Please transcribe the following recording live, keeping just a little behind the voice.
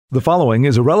The following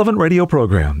is a Relevant Radio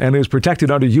program and is protected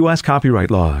under U.S.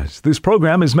 copyright laws. This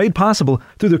program is made possible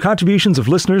through the contributions of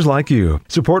listeners like you.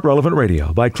 Support Relevant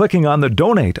Radio by clicking on the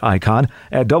donate icon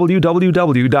at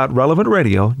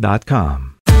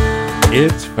www.relevantradio.com.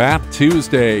 It's Fat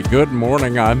Tuesday. Good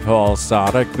morning, I'm Paul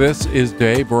Sadek. This is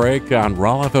Daybreak on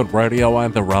Relevant Radio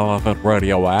and the Relevant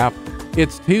Radio app.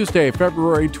 It's Tuesday,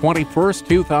 February 21st,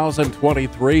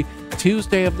 2023,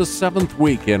 Tuesday of the 7th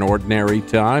week in Ordinary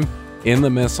Time. In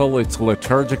the Missal, it's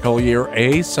liturgical year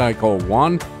A, cycle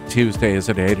 1. Tuesday is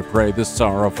a day to pray the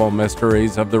sorrowful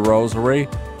mysteries of the Rosary.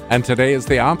 And today is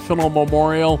the optional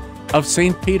memorial of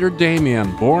St. Peter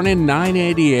Damian. Born in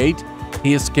 988,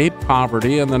 he escaped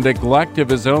poverty and the neglect of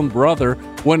his own brother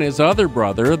when his other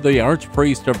brother, the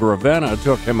Archpriest of Ravenna,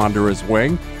 took him under his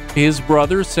wing. His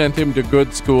brother sent him to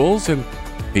good schools, and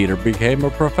Peter became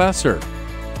a professor.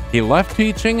 He left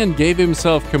teaching and gave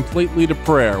himself completely to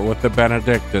prayer with the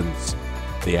Benedictines.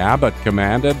 The abbot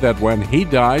commanded that when he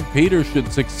died, Peter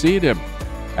should succeed him.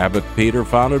 Abbot Peter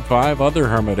founded 5 other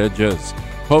hermitages.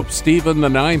 Pope Stephen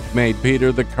IX made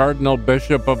Peter the Cardinal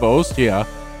Bishop of Ostia.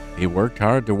 He worked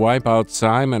hard to wipe out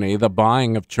simony, the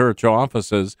buying of church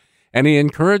offices, and he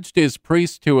encouraged his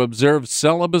priests to observe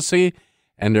celibacy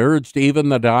and urged even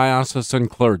the diocesan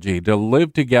clergy to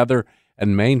live together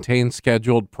and maintain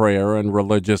scheduled prayer and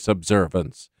religious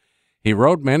observance. He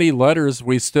wrote many letters.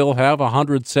 We still have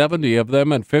 170 of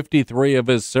them and 53 of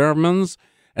his sermons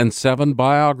and 7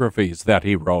 biographies that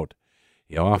he wrote.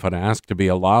 He often asked to be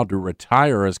allowed to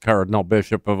retire as Cardinal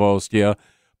Bishop of Ostia.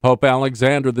 Pope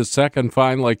Alexander II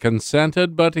finally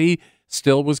consented, but he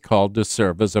still was called to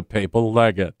serve as a papal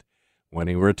legate. When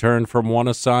he returned from one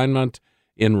assignment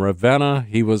in Ravenna,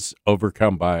 he was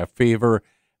overcome by a fever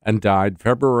and died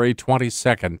February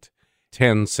 22nd,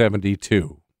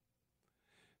 1072.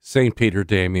 St. Peter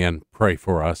Damian, pray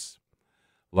for us.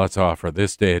 Let's offer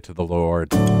this day to the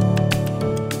Lord.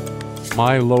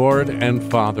 My Lord and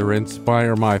Father,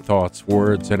 inspire my thoughts,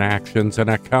 words, and actions, and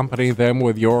accompany them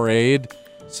with your aid,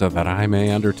 so that I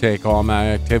may undertake all my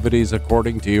activities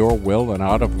according to your will and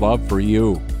out of love for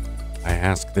you. I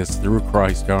ask this through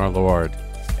Christ our Lord.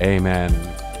 Amen.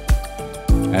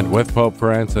 And with Pope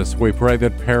Francis, we pray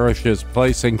that parishes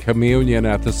placing communion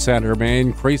at the center may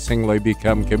increasingly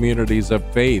become communities of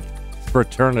faith,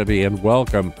 fraternity, and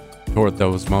welcome toward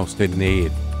those most in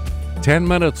need. 10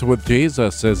 Minutes with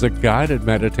Jesus is a guided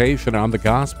meditation on the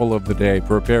gospel of the day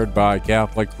prepared by a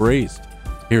Catholic priest.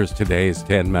 Here's today's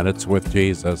 10 Minutes with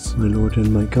Jesus. My Lord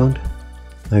and my God,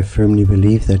 I firmly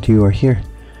believe that you are here,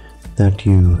 that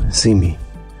you see me,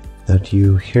 that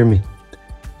you hear me.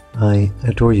 I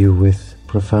adore you with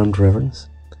profound reverence.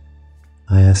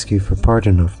 I ask you for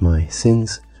pardon of my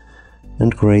sins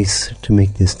and grace to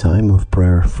make this time of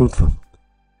prayer fruitful.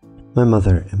 My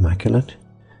Mother Immaculate,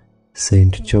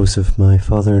 Saint Joseph, my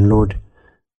Father and Lord,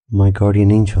 my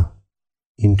guardian angel,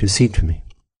 intercede for me.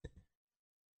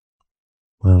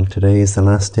 Well, today is the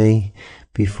last day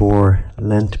before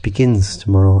Lent begins,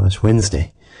 tomorrow as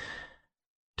Wednesday.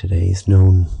 Today is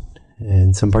known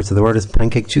in some parts of the world as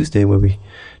Pancake Tuesday, where we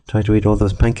try to eat all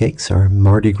those pancakes, or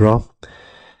Mardi Gras.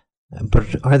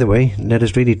 But either way, let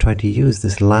us really try to use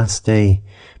this last day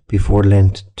before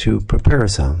Lent to prepare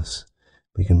ourselves.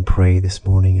 We can pray this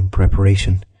morning in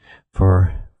preparation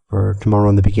for tomorrow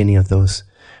and the beginning of those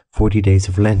 40 days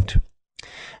of Lent.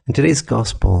 And today's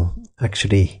gospel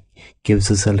actually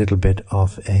gives us a little bit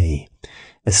of a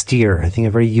steer, I think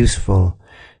a very useful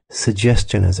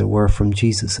suggestion, as it were, from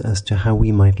Jesus as to how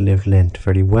we might live Lent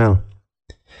very well.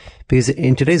 Because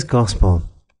in today's gospel,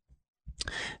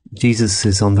 Jesus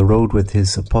is on the road with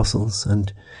his apostles,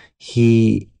 and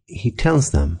he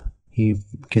tells them, he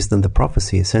gives them the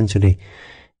prophecy, essentially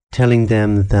telling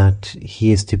them that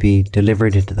he is to be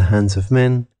delivered into the hands of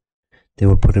men. They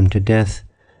will put him to death,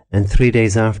 and 3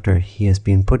 days after he has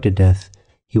been put to death,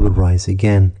 he will rise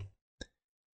again.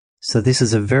 So this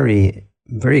is a very,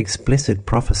 very explicit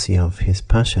prophecy of his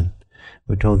passion.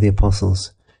 We're told the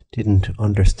apostles didn't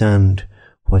understand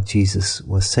what Jesus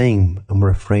was saying and were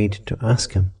afraid to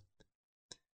ask him.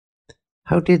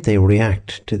 How did they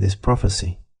react to this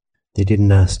prophecy? They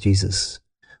didn't ask Jesus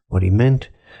what he meant.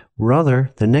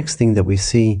 Rather, the next thing that we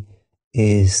see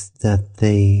is that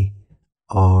they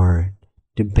are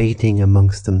debating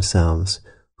amongst themselves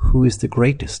who is the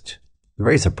greatest.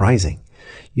 Very surprising.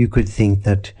 You could think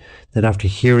that after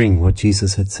hearing what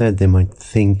Jesus had said, they might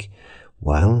think,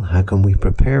 well, how can we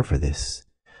prepare for this?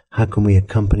 How can we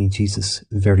accompany Jesus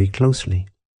very closely?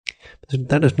 But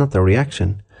that is not the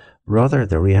reaction. Rather,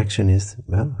 the reaction is,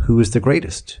 well, who is the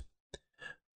greatest?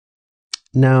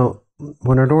 Now,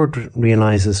 when our Lord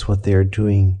realizes what they are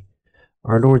doing,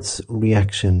 our Lord's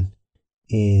reaction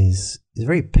is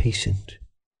very patient.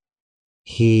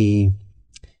 He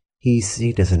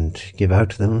doesn't give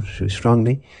out to them too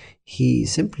strongly. He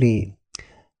simply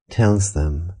tells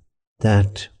them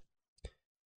that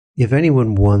if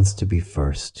anyone wants to be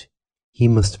first, he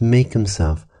must make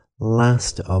himself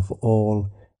last of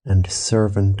all and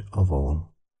servant of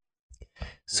all.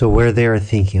 So where they are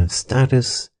thinking of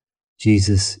status,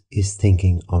 Jesus is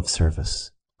thinking of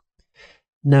service.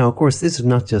 Now, of course, this is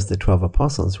not just the 12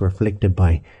 apostles who are afflicted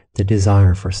by the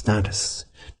desire for status,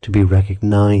 to be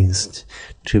recognized,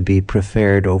 to be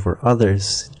preferred over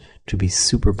others, to be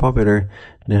super popular,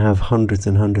 and have hundreds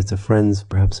and hundreds of friends,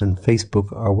 perhaps on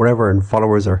Facebook or wherever, and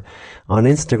followers or on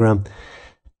Instagram.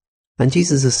 And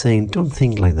Jesus is saying, don't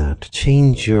think like that.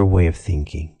 Change your way of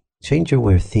thinking. Change your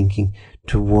way of thinking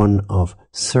to one of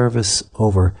service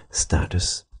over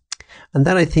status. And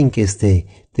that, I think, is the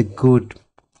good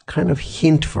kind of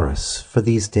hint for us for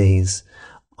these days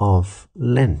of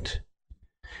Lent.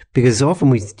 Because often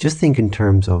we just think in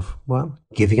terms of, well,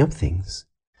 giving up things,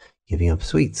 giving up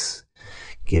sweets,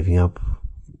 giving up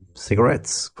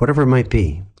cigarettes, whatever it might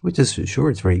be, which is, sure,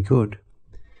 it's very good.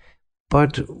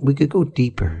 But we could go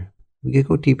deeper. We could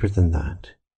go deeper than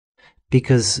that.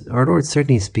 Because our Lord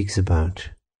certainly speaks about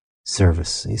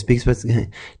service. He speaks about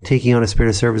taking on a spirit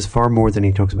of service far more than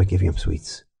he talks about giving up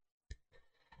sweets.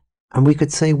 And we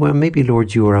could say, well, maybe,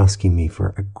 Lord, you are asking me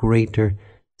for a greater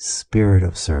spirit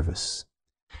of service.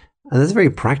 And that's very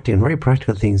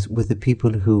practical things with the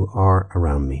people who are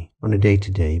around me on a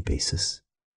day-to-day basis.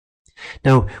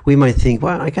 Now, we might think,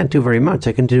 well, I can't do very much.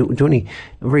 I can do only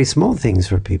very small things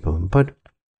for people. But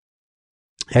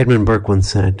Edmund Burke once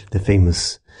said, the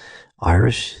famous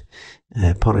Irish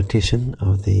politician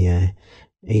of the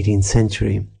 18th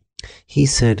century, he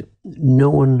said, no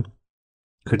one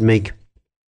could make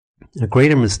a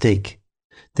greater mistake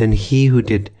than he who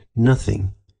did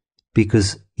nothing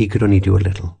because he could only do a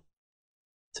little.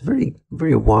 It's a very,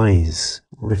 very wise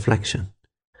reflection.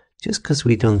 Just because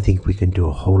we don't think we can do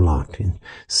a whole lot in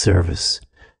service,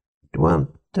 well,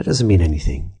 that doesn't mean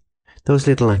anything. Those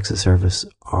little acts of service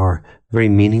are very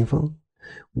meaningful.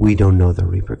 We don't know the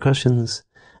repercussions,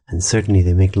 and certainly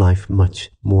they make life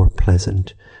much more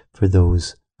pleasant for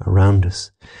those around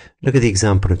us. Look at the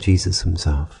example of Jesus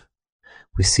himself.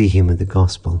 We see him in the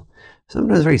gospel.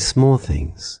 Sometimes very small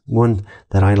things. One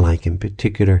that I like in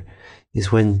particular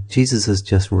is when Jesus has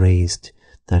just raised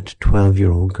that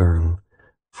 12-year-old girl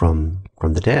from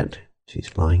the dead.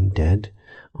 She's lying dead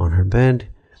on her bed.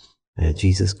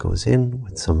 Jesus goes in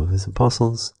with some of his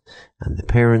apostles and the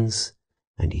parents,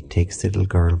 and he takes the little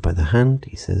girl by the hand.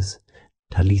 He says,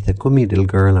 Talitha Kumi, little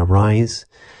girl, arise.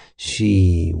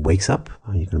 She wakes up.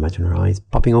 You can imagine her eyes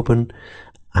popping open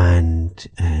and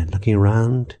looking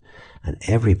around, and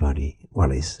everybody,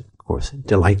 well, is of course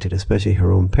delighted, especially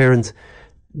her own parents,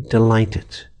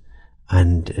 delighted.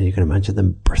 And you can imagine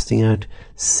them bursting out,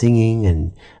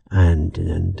 singing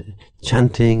and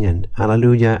chanting and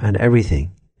hallelujah and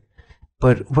everything.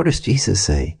 But what does Jesus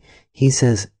say? He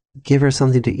says, give her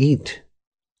something to eat.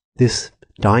 This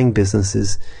dying business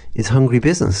is hungry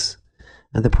business.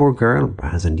 And the poor girl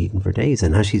hasn't eaten for days,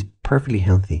 and now she's perfectly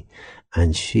healthy,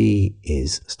 and she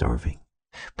is starving.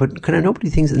 But nobody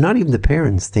thinks, not even the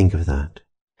parents think of that.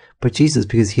 But Jesus,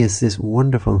 because he has this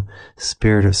wonderful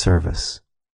spirit of service,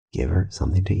 give her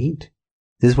something to eat.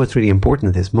 This is what's really important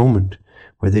at this moment,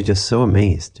 where they're just so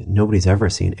amazed. Nobody's ever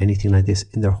seen anything like this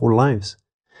in their whole lives.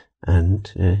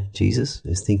 And Jesus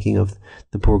is thinking of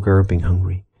the poor girl being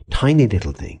hungry. Tiny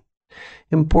little thing.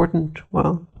 Important,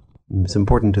 well, it's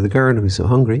important to the girl who's so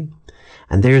hungry.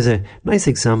 And there's a nice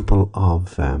example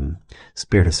of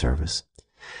spirit of service.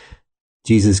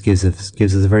 Jesus gives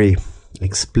us a very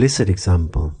explicit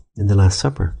example in the Last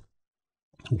Supper,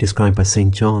 described by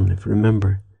St. John, if you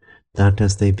remember, that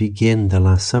as they begin the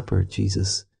Last Supper,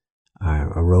 Jesus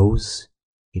arose,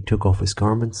 he took off his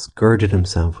garments, girded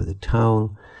himself with a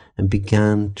towel, and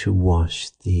began to wash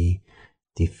the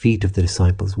feet of the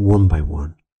disciples one by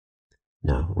one.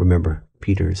 Now, remember,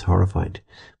 Peter is horrified,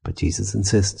 but Jesus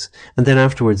insists. And then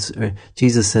afterwards,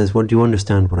 Jesus says, well, do you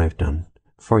understand what I've done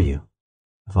for you?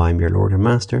 If I'm your Lord and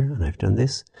Master, and I've done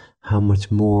this, how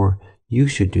much more you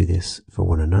should do this for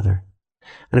one another.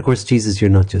 And of course, Jesus, you're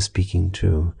not just speaking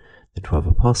to the 12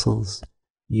 apostles,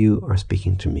 you are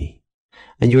speaking to me.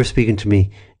 And you're speaking to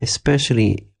me,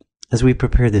 especially as we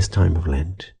prepare this time of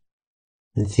Lent,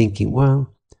 and thinking,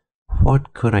 well,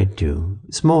 what could I do?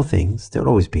 Small things, they'll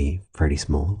always be fairly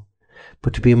small,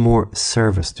 but to be more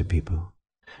service to people,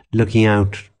 looking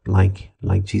out like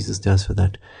Jesus does for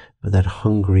that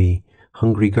hungry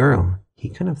girl. He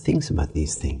kind of thinks about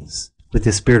these things. With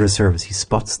the spirit of service, he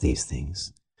spots these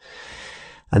things.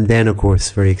 And then, of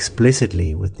course, very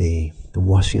explicitly with the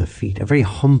washing of feet, a very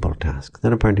humble task.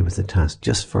 That apparently was the task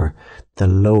just for the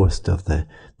lowest of the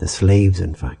slaves,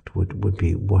 in fact, would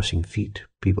be washing feet,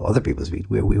 other people's feet.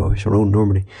 We wash our own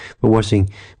normally, but washing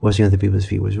other people's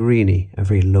feet was really a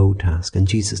very low task. And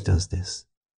Jesus does this,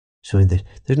 showing that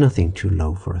there's nothing too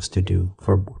low for us to do,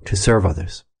 to serve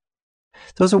others.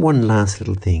 There's one last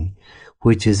little thing,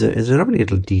 which is a lovely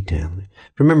little detail.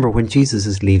 Remember, when Jesus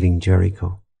is leaving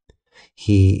Jericho,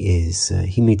 he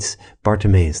meets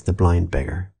Bartimaeus, the blind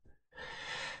beggar,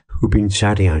 who'd been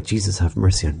shouting out, "Jesus, have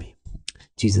mercy on me.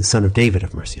 Jesus, Son of David,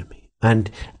 have mercy on me."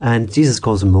 And Jesus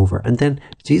calls him over. And then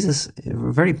Jesus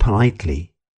very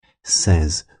politely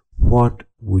says, "What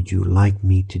would you like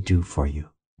me to do for you?"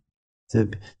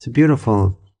 It's a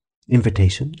beautiful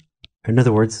invitation. In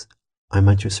other words, I'm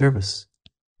at your service.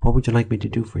 What would you like me to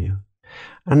do for you?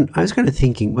 And I was kind of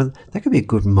thinking, well, that could be a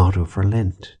good motto for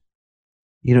Lent.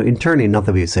 Internally, not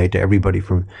that we would say to everybody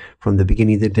from the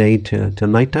beginning of the day till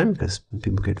nighttime, because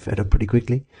people get fed up pretty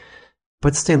quickly.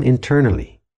 But still,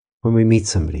 internally, when we meet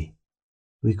somebody,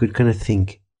 we could kind of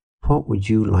think, what would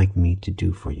you like me to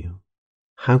do for you?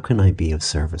 How can I be of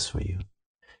service for you?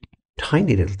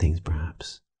 Tiny little things,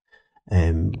 perhaps.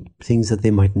 Things that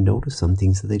they might notice, some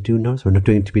things that they do notice. We're not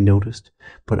doing it to be noticed,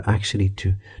 but actually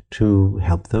to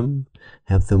help them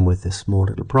with a small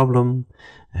little problem,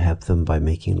 help them by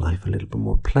making life a little bit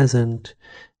more pleasant,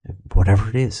 whatever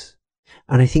it is.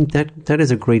 And I think that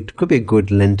is could be a good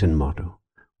Lenten motto.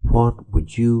 What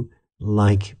would you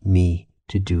like me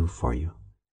to do for you?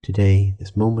 Today,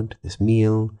 this moment, this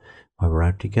meal, while we're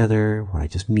out together, while I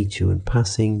just meet you in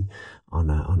passing, on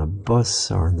a bus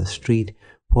or on the street,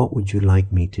 what would you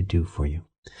like me to do for you?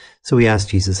 So we ask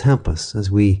Jesus, help us as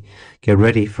we get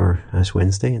ready for Ash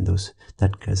Wednesday and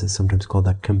that, as it's sometimes called,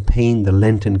 that campaign, the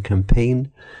Lenten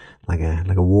campaign, like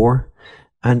a war.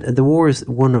 And the war is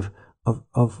one of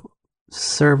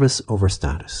service over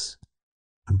status.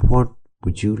 And what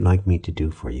would you like me to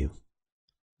do for you?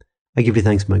 I give you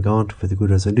thanks, my God, for the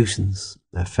good resolutions,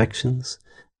 affections,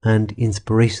 and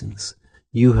inspirations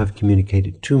you have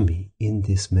communicated to me in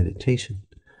this meditation.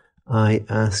 I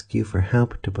ask you for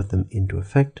help to put them into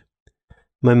effect.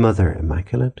 My Mother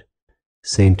Immaculate,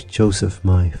 Saint Joseph,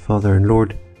 my Father and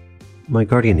Lord, my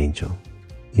guardian angel,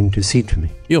 intercede for me.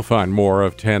 You'll find more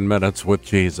of 10 Minutes with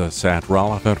Jesus at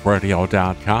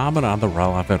relevantradio.com and on the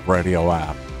Relevant Radio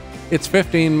app. It's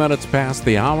 15 minutes past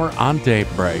the hour on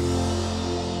Daybreak.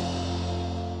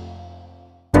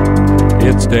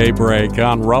 It's Daybreak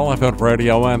on Relevant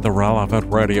Radio and the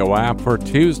Relevant Radio app for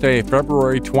Tuesday,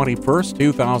 February 21st,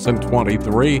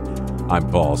 2023. I'm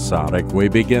Paul Sadek. We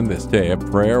begin this day of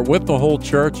prayer with the whole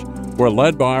church. We're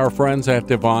led by our friends at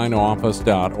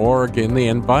divineoffice.org in the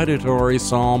invitatory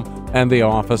psalm and the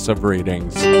office of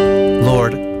readings.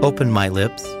 Lord, open my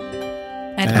lips,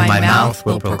 and my mouth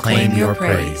will proclaim your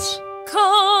praise.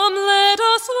 Come, let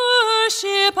us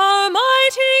worship our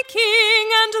mighty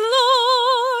King and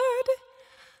Lord.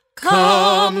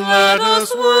 Come, let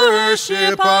us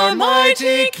worship our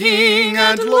mighty King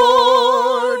and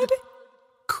Lord.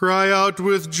 Cry out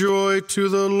with joy to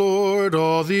the Lord,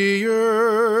 all the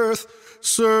earth.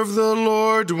 Serve the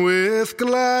Lord with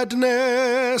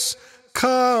gladness.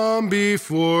 Come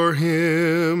before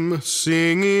him,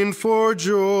 singing for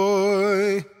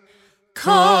joy.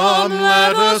 Come,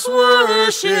 let us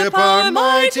worship our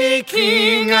mighty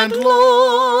King and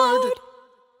Lord.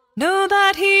 Know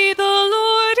that he, the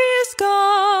Lord, is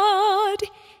God.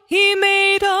 He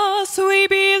made us, we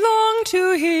belong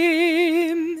to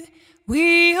him.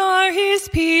 We are his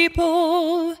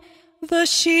people, the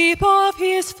sheep of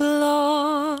his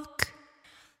flock.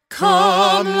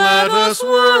 Come, let us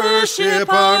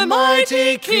worship our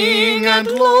mighty King and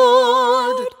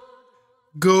Lord.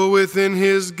 Go within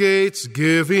his gates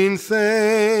giving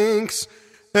thanks.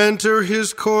 Enter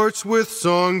his courts with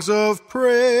songs of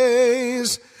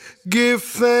praise. Give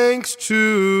thanks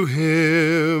to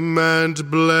him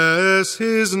and bless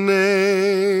his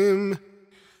name.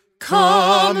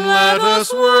 Come, let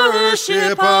us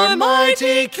worship our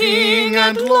mighty King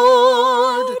and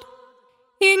Lord.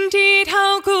 Indeed,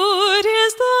 how good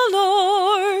is the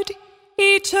Lord,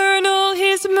 eternal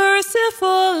his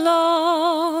merciful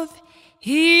love.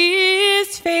 He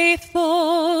is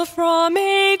faithful from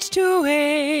age to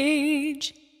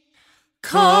age.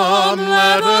 Come,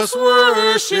 let us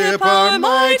worship our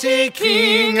mighty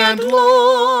King and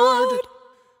Lord.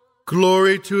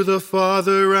 Glory to the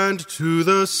Father and to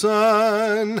the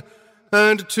Son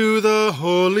and to the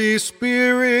Holy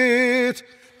Spirit,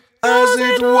 as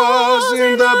it was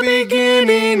in the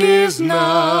beginning, is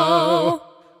now,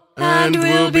 and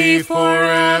will be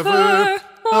forever.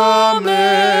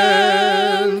 Amen.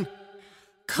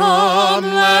 Come,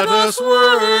 let us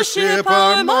worship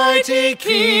our mighty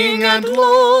King and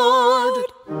Lord.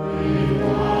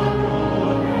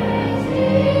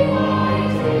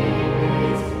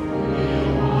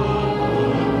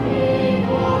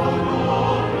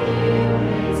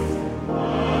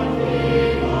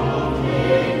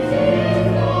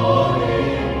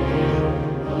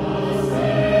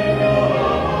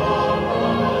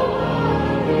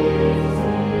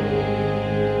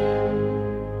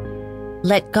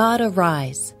 Let God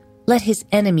arise. Let his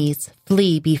enemies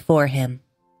flee before him.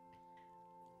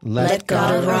 Let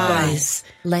God arise.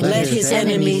 Let his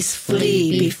enemies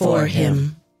flee before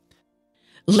him.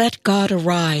 Let God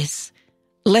arise.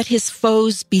 Let his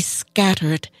foes be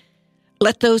scattered.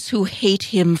 Let those who hate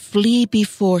him flee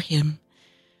before him.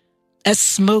 As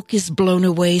smoke is blown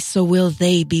away, so will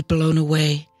they be blown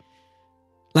away.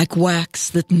 Like wax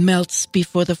that melts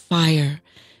before the fire,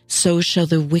 so shall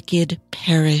the wicked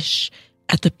perish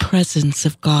at the presence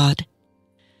of God.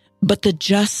 But the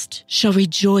just shall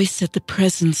rejoice at the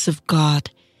presence of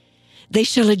God. They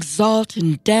shall exult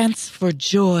and dance for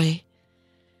joy.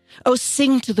 O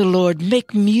sing to the Lord,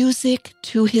 make music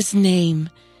to his name.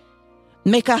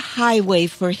 Make a highway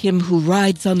for him who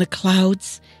rides on the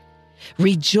clouds.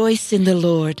 Rejoice in the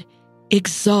Lord,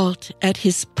 exult at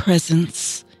his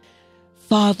presence.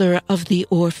 Father of the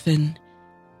orphan,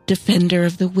 defender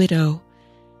of the widow,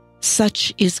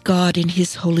 such is God in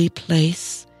his holy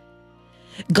place.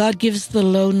 God gives the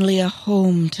lonely a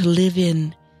home to live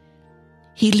in.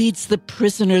 He leads the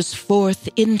prisoners forth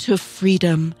into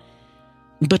freedom,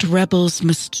 but rebels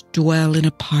must dwell in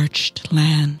a parched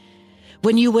land.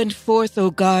 When you went forth, O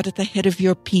God, at the head of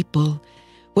your people,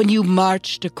 when you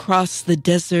marched across the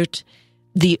desert,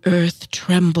 the earth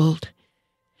trembled.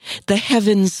 The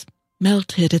heavens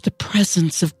melted at the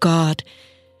presence of God,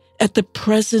 at the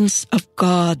presence of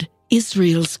God,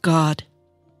 Israel's God.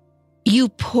 You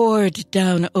poured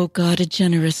down, O God, a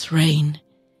generous rain.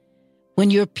 When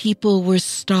your people were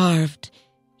starved,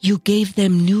 you gave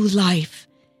them new life.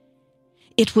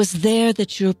 It was there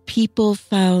that your people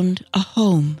found a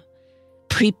home,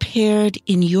 prepared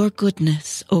in your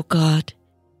goodness, O God,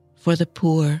 for the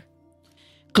poor.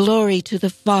 Glory to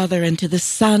the Father, and to the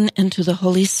Son, and to the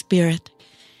Holy Spirit,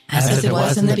 as it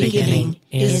was in the beginning,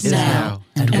 is now,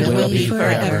 and will be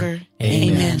forever.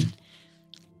 Amen.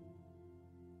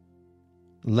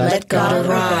 Let God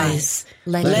arise.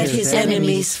 Let his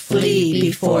enemies flee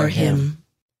before him.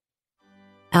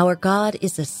 Our God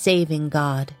is a saving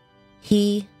God.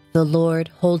 He, the Lord,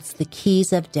 holds the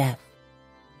keys of death.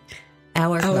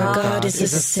 Our God is a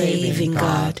saving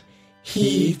God.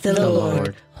 He, the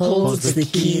Lord, holds the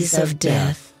keys of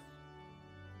death.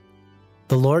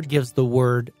 The Lord gives the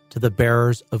word to the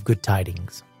bearers of good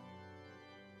tidings.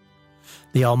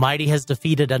 The Almighty has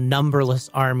defeated a numberless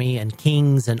army, and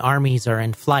kings and armies are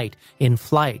in flight,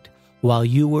 while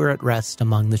you were at rest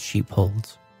among the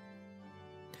sheepfolds.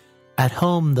 At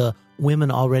home, the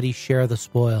women already share the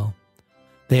spoil.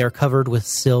 They are covered with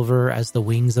silver as the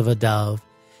wings of a dove,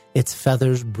 its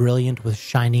feathers brilliant with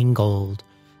shining gold,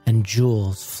 and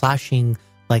jewels flashing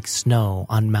like snow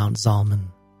on Mount Zalman.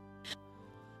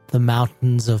 The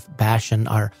mountains of Bashan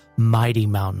are mighty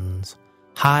mountains.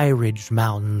 High-ridged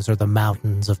mountains are the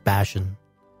mountains of Bashan.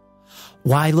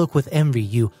 Why look with envy,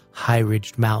 you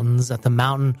high-ridged mountains, at the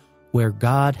mountain where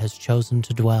God has chosen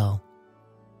to dwell?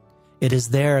 It is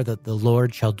there that the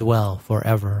Lord shall dwell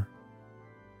forever.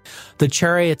 The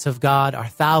chariots of God are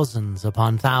thousands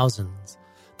upon thousands.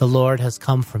 The Lord has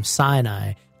come from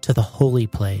Sinai to the holy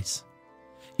place.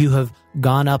 You have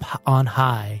gone up on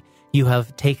high. You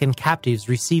have taken captives,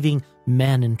 receiving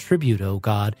men in tribute, O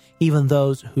God, even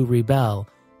those who rebel,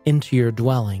 into your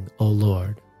dwelling, O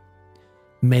Lord.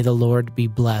 May the Lord be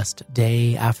blessed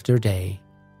day after day.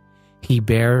 He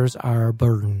bears our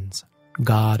burdens,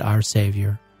 God our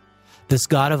Savior. This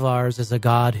God of ours is a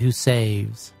God who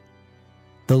saves.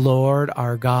 The Lord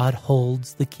our God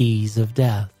holds the keys of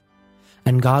death,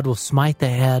 and God will smite the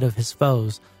head of his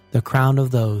foes, the crown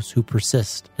of those who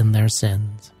persist in their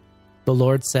sins. The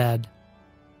Lord said,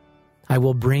 I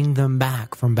will bring them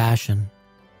back from Bashan.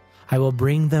 I will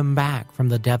bring them back from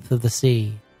the depth of the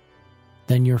sea.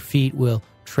 Then your feet will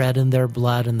tread in their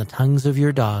blood, and the tongues of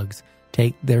your dogs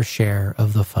take their share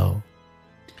of the foe.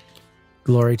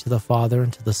 Glory to the Father,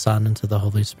 and to the Son, and to the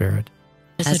Holy Spirit.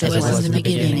 As it was in the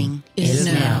beginning, is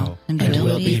now, and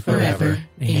will be forever.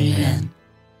 Amen.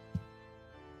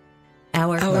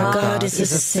 Our God is a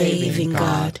saving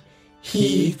God.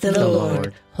 He, the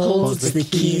Lord, holds the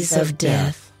keys of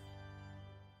death.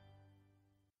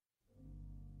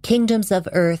 Kingdoms of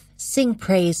earth, sing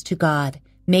praise to God.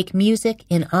 Make music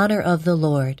in honor of the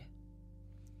Lord.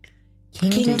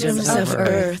 Kingdoms of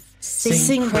earth,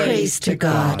 sing praise to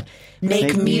God.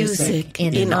 Make music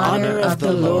in honor of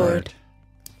the Lord.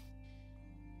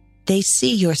 They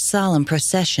see your solemn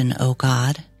procession, O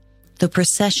God, the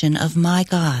procession of my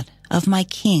God, of my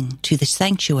King, to the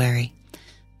sanctuary.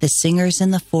 The singers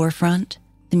in the forefront,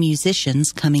 the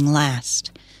musicians coming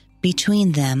last.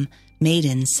 Between them,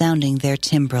 maidens sounding their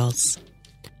timbrels.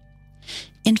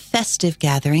 In festive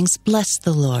gatherings, bless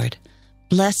the Lord.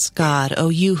 Bless God, O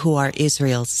you who are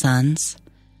Israel's sons.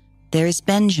 There is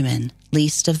Benjamin,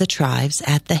 least of the tribes,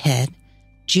 at the head,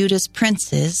 Judah's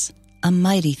princes, a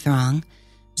mighty throng,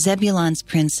 Zebulun's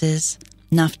princes,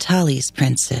 Naphtali's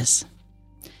princes.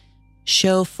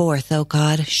 Show forth, O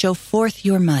God, show forth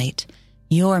your might,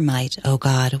 O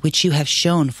God, which you have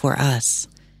shown for us.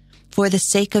 For the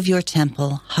sake of your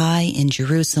temple, high in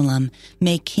Jerusalem,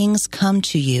 may kings come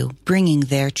to you, bringing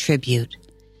their tribute.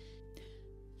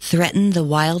 Threaten the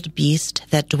wild beast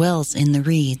that dwells in the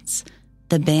reeds,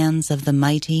 the bands of the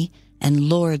mighty and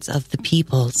lords of the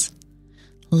peoples.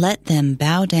 Let them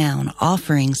bow down,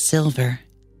 offering silver.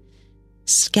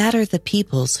 Scatter the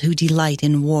peoples who delight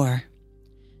in war.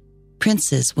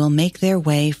 Princes will make their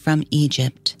way from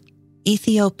Egypt.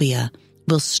 Ethiopia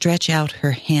will stretch out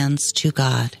her hands to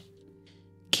God.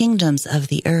 Kingdoms of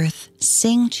the earth,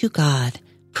 sing to God.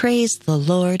 Praise the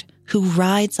Lord who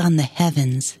rides on the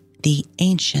heavens, the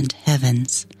ancient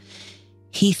heavens.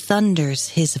 He thunders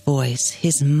his voice,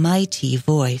 his mighty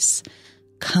voice.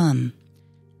 Come,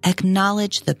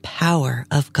 acknowledge the power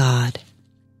of God.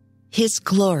 His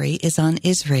glory is on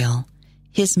Israel.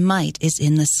 His might is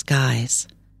in the skies.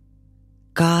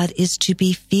 God is to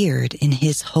be feared in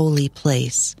his holy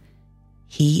place.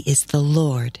 He is the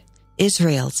Lord,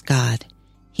 Israel's God.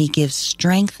 He gives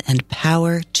strength and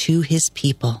power to his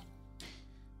people.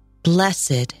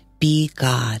 Blessed be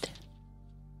God.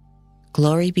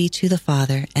 Glory be to the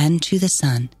Father, and to the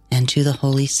Son, and to the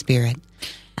Holy Spirit,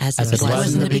 as it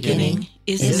was in the beginning,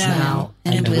 is now,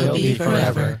 and will be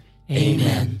forever.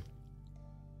 Amen.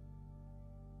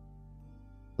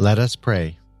 Let us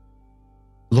pray.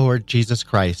 Lord Jesus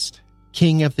Christ,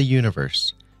 King of the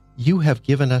universe, you have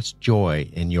given us joy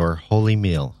in your holy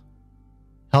meal.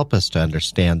 Help us to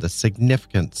understand the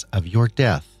significance of your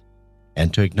death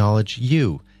and to acknowledge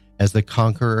you as the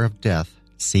conqueror of death,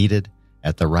 seated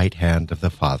at the right hand of the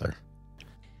Father.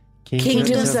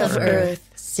 Kingdoms of earth,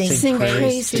 sing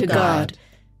praise to God.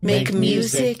 Make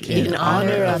music in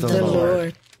honor of the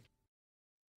Lord.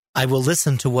 I will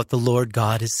listen to what the Lord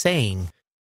God is saying.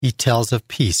 He tells of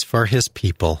peace for his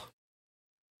people.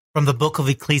 From the book of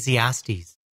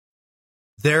Ecclesiastes.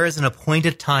 There is an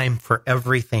appointed time for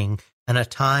everything, and a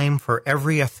time for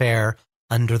every affair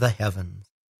under the heavens.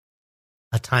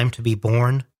 A time to be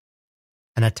born,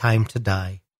 and a time to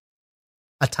die.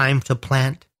 A time to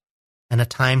plant, and a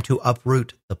time to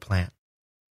uproot the plant.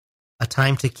 A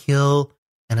time to kill,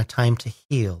 and a time to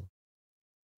heal.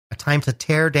 A time to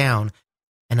tear down,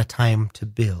 and a time to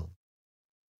build.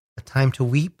 A time to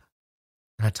weep,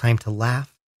 and a time to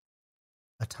laugh.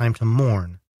 A time to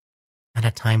mourn, and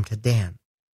a time to dance.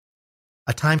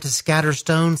 A time to scatter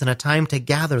stones, and a time to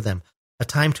gather them. A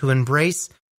time to embrace,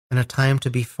 and a time to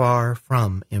be far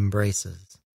from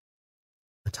embraces.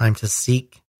 A time to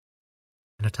seek,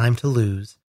 and a time to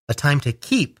lose. A time to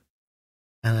keep,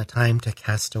 and a time to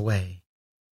cast away.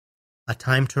 A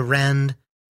time to rend,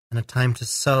 and a time to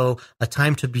sow. A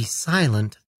time to be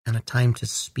silent, and a time to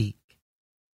speak.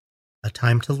 A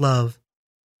time to love,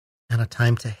 and a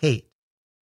time to hate.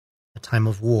 A time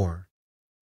of war,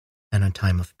 and a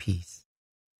time of peace.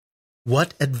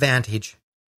 What advantage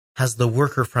has the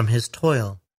worker from his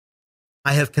toil?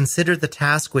 I have considered the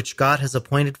task which God has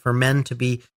appointed for men to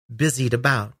be busied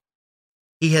about.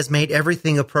 He has made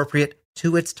everything appropriate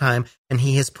to its time, and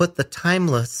he has put the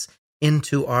timeless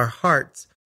into our hearts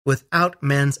without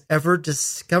men's ever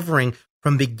discovering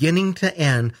from beginning to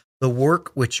end the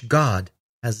work which God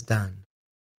has done.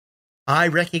 I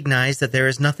recognize that there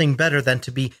is nothing better than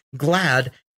to be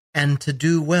glad and to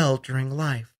do well during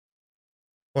life.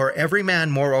 For every man,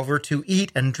 moreover, to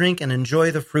eat and drink and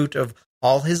enjoy the fruit of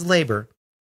all his labor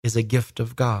is a gift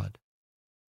of God.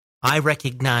 I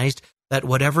recognized that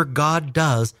whatever God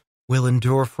does will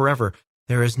endure forever.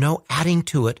 There is no adding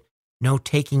to it, no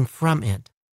taking from it.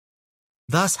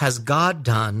 Thus has God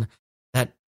done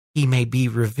that he may be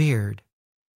revered.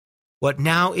 What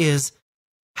now is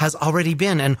has already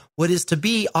been, and what is to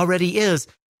be already is,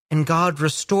 and God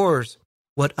restores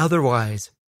what otherwise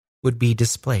would be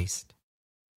displaced.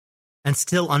 And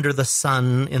still under the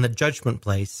sun in the judgment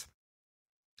place,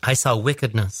 I saw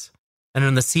wickedness, and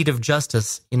in the seat of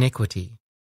justice, iniquity.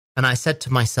 And I said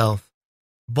to myself,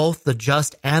 both the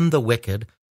just and the wicked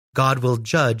God will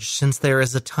judge, since there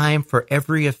is a time for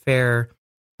every affair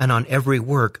and on every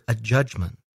work a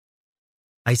judgment.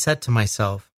 I said to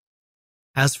myself,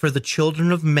 as for the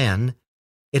children of men,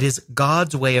 it is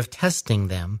God's way of testing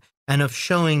them and of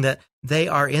showing that they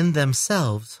are in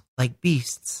themselves like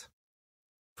beasts.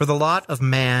 For the lot of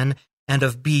man and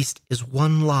of beast is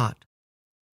one lot.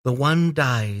 The one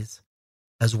dies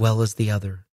as well as the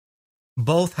other.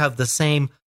 Both have the same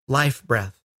life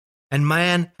breath, and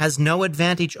man has no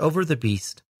advantage over the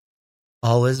beast.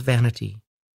 All is vanity.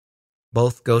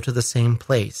 Both go to the same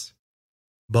place.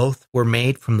 Both were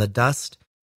made from the dust,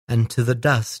 and to the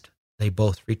dust they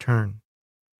both return.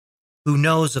 Who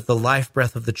knows if the life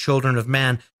breath of the children of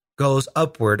man goes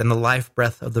upward and the life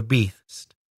breath of the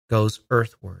beast goes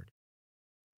earthward?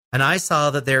 And I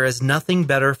saw that there is nothing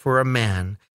better for a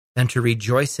man than to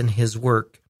rejoice in his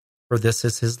work, for this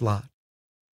is his lot.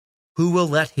 Who will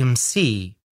let him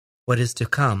see what is to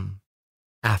come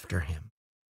after him?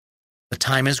 The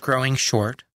time is growing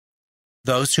short.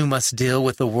 Those who must deal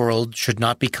with the world should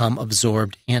not become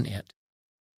absorbed in it.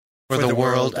 For the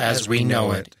world as we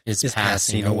know it is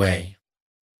passing away.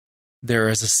 There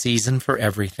is a season for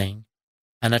everything,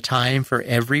 and a time for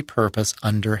every purpose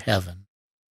under heaven.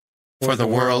 For the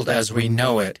world as we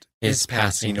know it is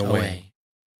passing away.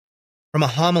 From a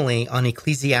homily on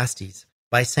Ecclesiastes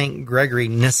by St. Gregory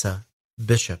Nyssa,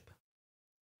 Bishop.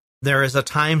 There is a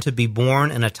time to be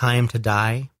born and a time to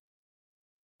die.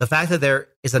 The fact that there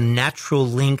is a natural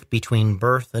link between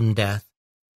birth and death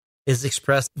is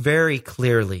expressed very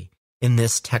clearly in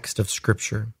this text of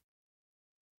Scripture.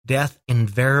 Death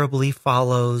invariably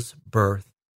follows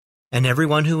birth, and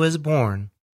everyone who is born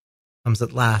comes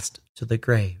at last to the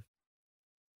grave.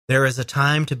 There is a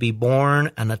time to be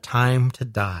born and a time to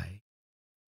die.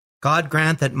 God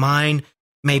grant that mine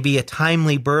may be a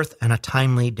timely birth and a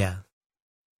timely death.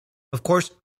 Of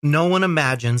course, no one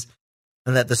imagines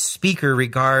that the speaker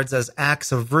regards as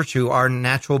acts of virtue our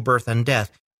natural birth and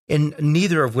death, in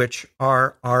neither of which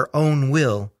our own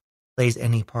will plays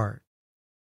any part.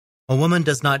 A woman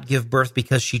does not give birth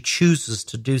because she chooses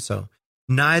to do so.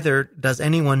 Neither does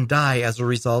anyone die as a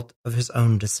result of his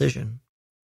own decision.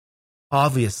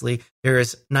 Obviously, there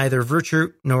is neither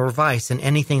virtue nor vice in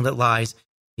anything that lies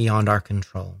beyond our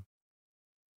control.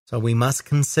 So we must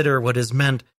consider what is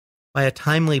meant by a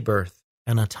timely birth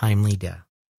and a timely death.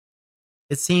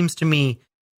 It seems to me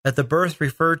that the birth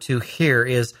referred to here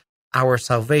is our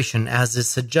salvation, as is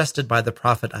suggested by the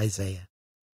prophet Isaiah.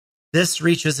 This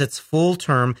reaches its full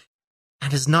term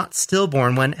and is not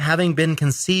stillborn when, having been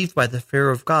conceived by the fear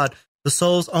of God, the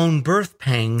soul's own birth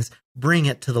pangs bring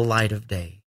it to the light of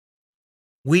day.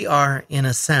 We are, in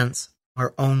a sense,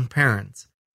 our own parents,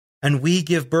 and we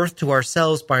give birth to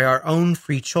ourselves by our own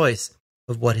free choice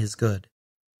of what is good.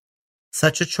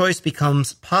 Such a choice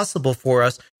becomes possible for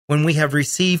us when we have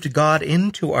received God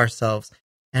into ourselves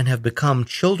and have become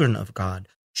children of God,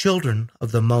 children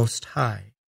of the Most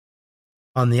High.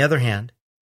 On the other hand,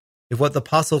 if what the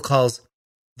apostle calls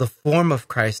the form of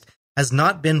Christ has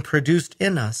not been produced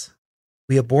in us,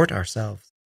 we abort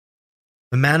ourselves.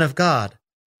 The man of God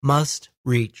must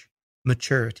reach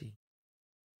maturity.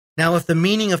 Now, if the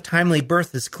meaning of timely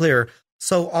birth is clear,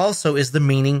 so also is the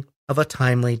meaning of a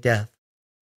timely death.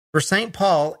 For St.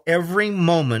 Paul, every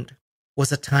moment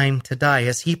was a time to die,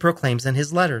 as he proclaims in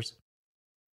his letters.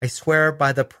 I swear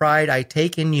by the pride I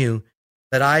take in you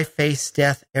that I face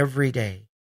death every day.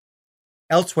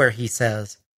 Elsewhere he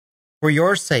says, for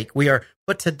your sake we are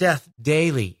put to death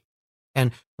daily,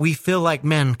 and we feel like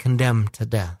men condemned to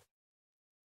death.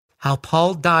 How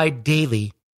Paul died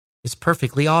daily is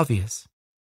perfectly obvious.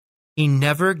 He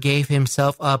never gave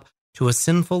himself up to a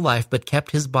sinful life, but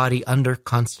kept his body under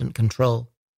constant control.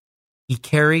 He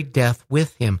carried death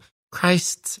with him,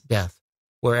 Christ's death,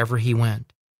 wherever he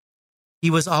went.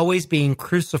 He was always being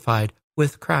crucified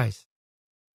with Christ.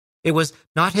 It was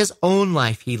not his own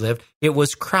life he lived, it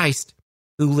was Christ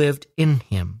who lived in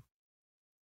him.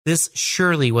 This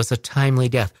surely was a timely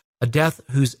death, a death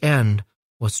whose end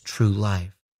was true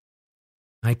life.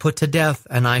 I put to death,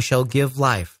 and I shall give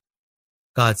life,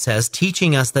 God says,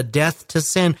 teaching us that death to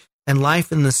sin and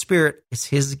life in the Spirit is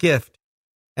his gift,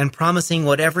 and promising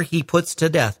whatever he puts to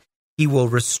death, he will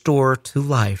restore to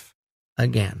life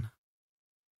again.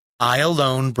 I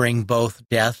alone bring both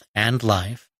death and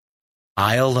life.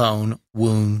 I alone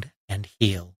wound and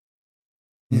heal.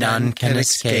 None can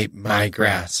escape my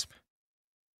grasp.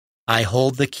 I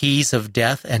hold the keys of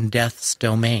death and death's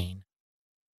domain.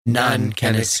 None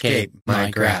can escape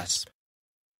my grasp.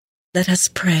 Let us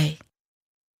pray.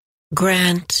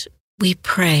 Grant, we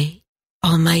pray,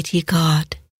 Almighty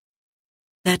God,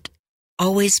 that,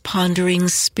 always pondering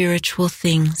spiritual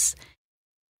things,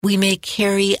 we may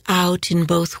carry out in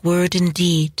both word and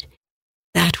deed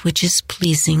that which is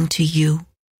pleasing to you.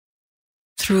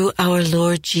 Through our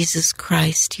Lord Jesus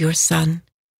Christ, your Son,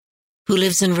 who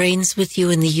lives and reigns with you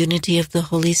in the unity of the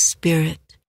Holy Spirit,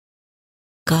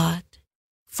 God,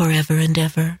 forever and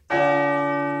ever.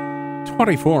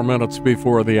 24 minutes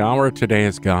before the hour,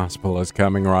 today's gospel is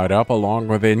coming right up, along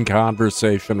with In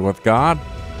Conversation with God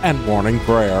and Morning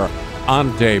Prayer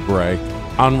on Daybreak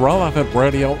on Relevant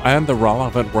Radio and the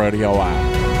Relevant Radio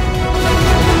app.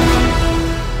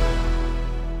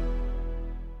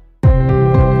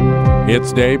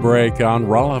 It's Daybreak on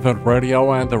Relevant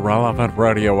Radio and the Relevant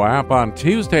Radio app on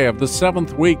Tuesday of the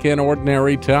 7th week in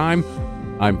Ordinary Time.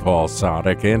 I'm Paul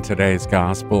Sadek. In today's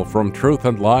Gospel from Truth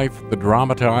and Life, the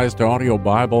dramatized audio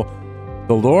Bible,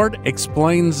 the Lord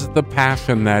explains the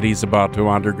passion that he's about to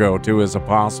undergo to his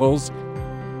apostles.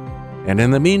 And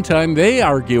in the meantime, they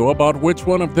argue about which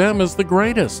one of them is the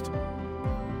greatest.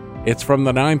 It's from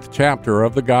the 9th chapter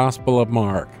of the Gospel of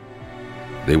Mark.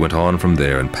 They went on from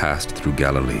there and passed through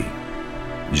Galilee.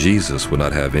 Jesus would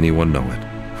not have anyone know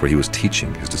it, for he was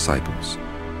teaching his disciples.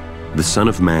 The Son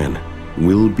of Man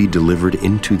will be delivered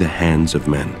into the hands of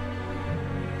men,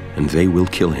 and they will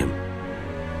kill him.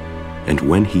 And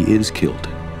when he is killed,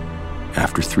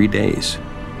 after 3 days,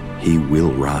 he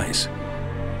will rise.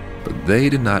 But they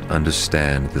did not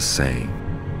understand the saying,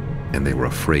 and they were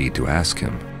afraid to ask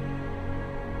him.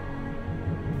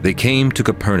 They came to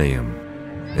Capernaum,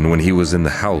 and when he was in the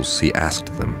house, he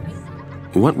asked them,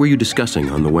 "What were you discussing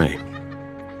on the way?"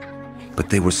 But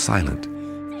they were silent,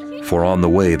 for on the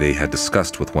way they had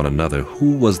discussed with one another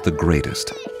who was the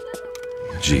greatest.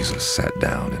 Jesus sat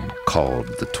down and called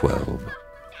the 12.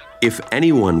 "If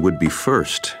anyone would be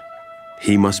first,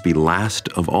 he must be last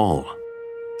of all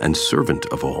and servant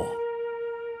of all."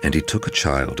 And he took a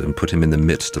child and put him in the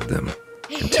midst of them,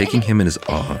 and taking him in his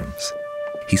arms,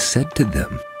 he said to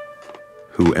them,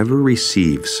 "Whoever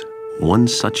receives one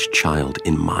such child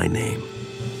in my name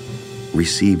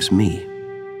receives me,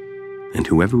 and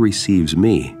whoever receives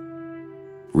me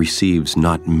receives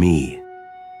not me,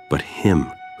 but him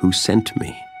who sent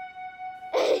me."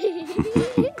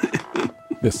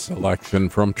 This selection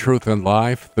from Truth and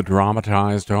Life, the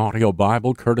dramatized audio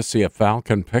Bible, courtesy of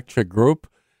Falcon Picture Group.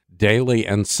 Daily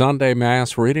and Sunday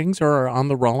Mass readings are on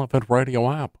the Relevant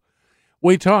Radio app.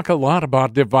 We talk a lot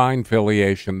about divine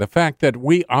filiation, the fact that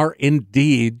we are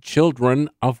indeed children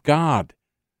of God.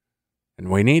 And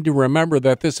we need to remember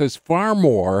that this is far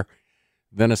more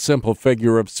than a simple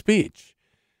figure of speech.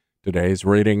 Today's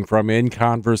reading from In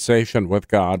Conversation with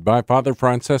God by Father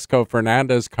Francisco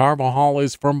Fernandez Carvajal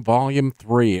is from Volume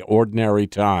 3, Ordinary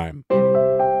Time.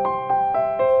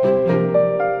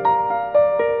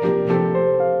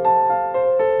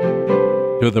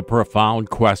 To the profound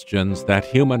questions that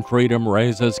human freedom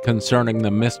raises concerning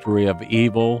the mystery of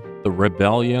evil, the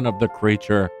rebellion of the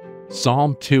creature,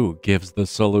 Psalm 2 gives the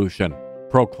solution,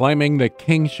 proclaiming the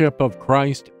kingship of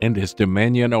Christ and his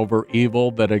dominion over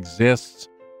evil that exists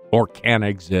or can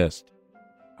exist.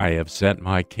 "I have set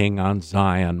my king on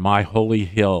Zion, my holy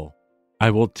hill. I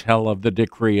will tell of the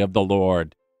decree of the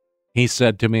Lord. He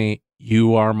said to me,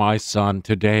 'You are my son,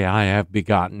 today I have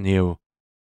begotten you.'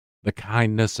 The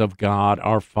kindness of God,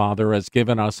 our Father, has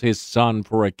given us his Son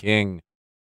for a king.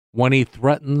 When he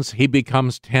threatens, he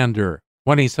becomes tender.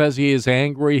 When he says he is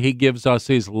angry, he gives us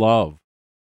his love.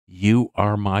 You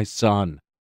are my son."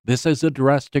 This is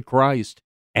addressed to Christ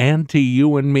and to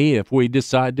you and me if we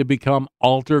decide to become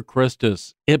alter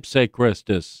Christus, ipse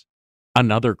Christus,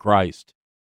 another Christ,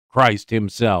 Christ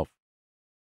himself.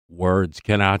 Words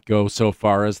cannot go so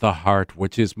far as the heart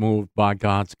which is moved by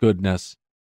God's goodness.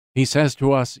 He says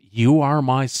to us, "You are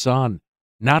my son,"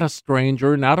 not a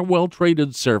stranger, not a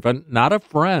well-treated servant, not a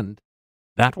friend.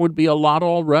 That would be a lot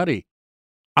already.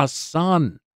 A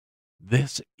son.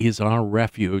 This is our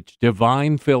refuge,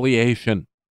 divine filiation.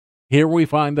 Here we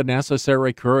find the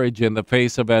necessary courage in the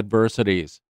face of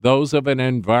adversities, those of an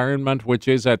environment which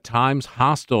is at times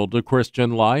hostile to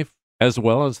Christian life, as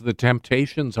well as the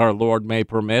temptations our Lord may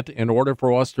permit in order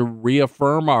for us to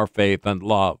reaffirm our faith and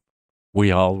love. We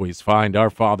always find our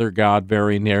Father God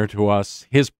very near to us.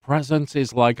 His presence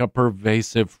is like a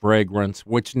pervasive fragrance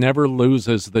which never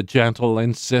loses the gentle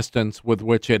insistence with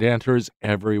which it enters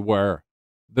everywhere.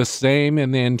 The same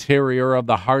in the interior of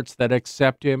the hearts that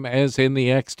accept him as in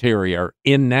the exterior,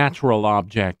 in natural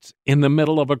objects, in the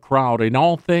middle of a crowd, in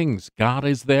all things, God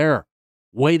is there,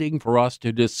 waiting for us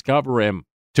to discover him,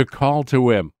 to call to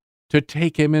him, to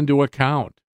take him into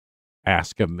account.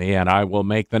 "Ask of me, and I will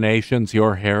make the nations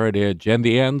your heritage, and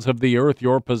the ends of the earth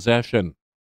your possession."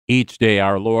 Each day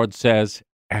our Lord says,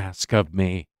 ask of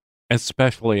me,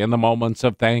 especially in the moments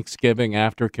of thanksgiving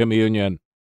after communion.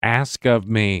 Ask of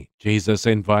me, Jesus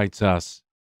invites us.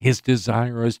 His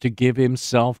desire is to give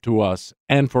himself to us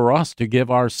and for us to give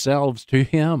ourselves to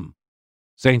him.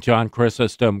 St. John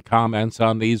Chrysostom comments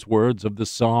on these words of the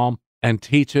psalm and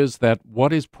teaches that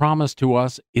what is promised to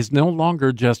us is no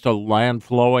longer just a land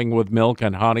flowing with milk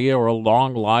and honey, or a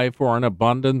long life, or an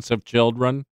abundance of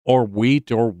children, or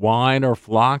wheat or wine or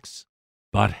flocks,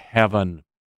 but heaven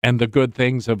and the good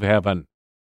things of heaven,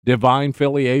 divine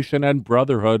filiation and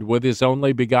brotherhood with his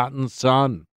only begotten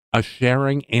Son, a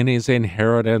sharing in his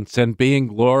inheritance and being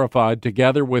glorified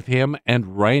together with him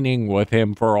and reigning with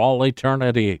him for all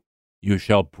eternity. You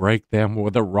shall break them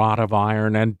with a rod of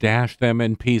iron and dash them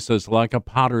in pieces like a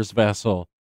potter's vessel.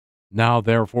 Now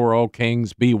therefore, O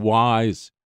kings, be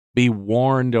wise. Be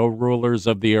warned, O rulers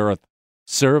of the earth.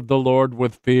 Serve the Lord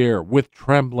with fear, with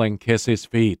trembling kiss his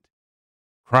feet.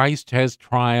 Christ has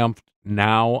triumphed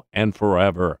now and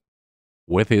forever.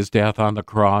 With his death on the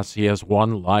cross, he has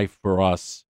won life for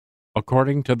us.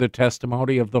 According to the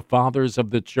testimony of the fathers of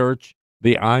the Church,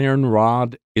 the iron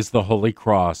rod is the Holy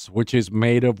Cross, which is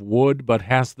made of wood but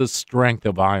has the strength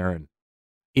of iron.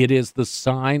 It is the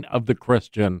sign of the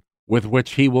Christian with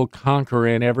which he will conquer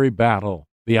in every battle.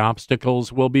 The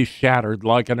obstacles will be shattered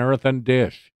like an earthen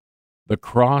dish. The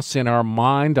cross in our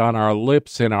mind, on our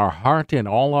lips, in our heart, in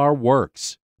all our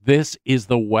works. This is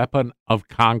the weapon of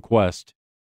conquest.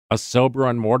 A sober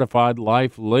and mortified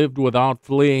life lived without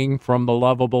fleeing from the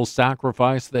lovable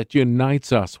sacrifice that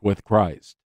unites us with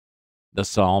Christ. The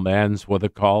psalm ends with a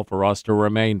call for us to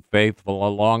remain faithful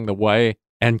along the way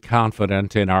and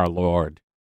confident in our Lord.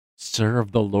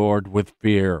 Serve the Lord with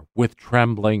fear, with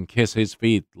trembling kiss his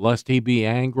feet, lest he be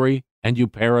angry and you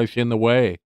perish in the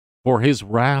way, for his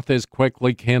wrath is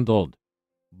quickly kindled.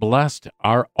 Blessed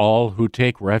are all who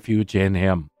take refuge in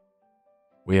him.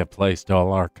 We have placed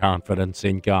all our confidence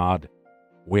in God.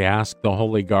 We ask the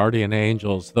holy guardian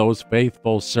angels, those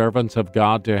faithful servants of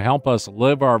God, to help us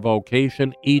live our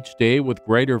vocation each day with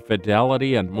greater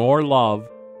fidelity and more love,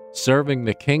 serving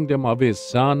the kingdom of his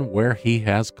Son where he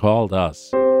has called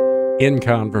us. In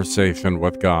Conversation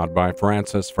with God by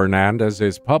Francis Fernandez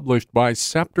is published by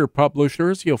Scepter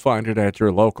Publishers. You'll find it at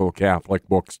your local Catholic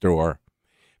bookstore.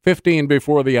 15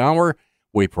 before the hour,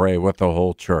 we pray with the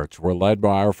whole church. We're led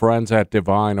by our friends at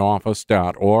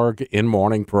divineoffice.org in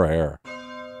morning prayer.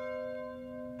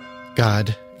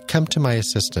 God, come to my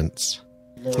assistance.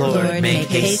 Lord, make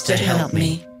haste to help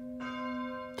me.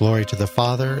 Glory to the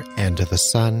Father, and to the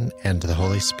Son, and to the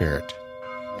Holy Spirit.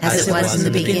 As it was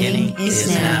in the beginning, is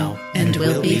now, and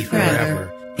will be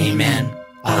forever. Amen.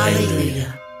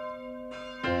 Alleluia.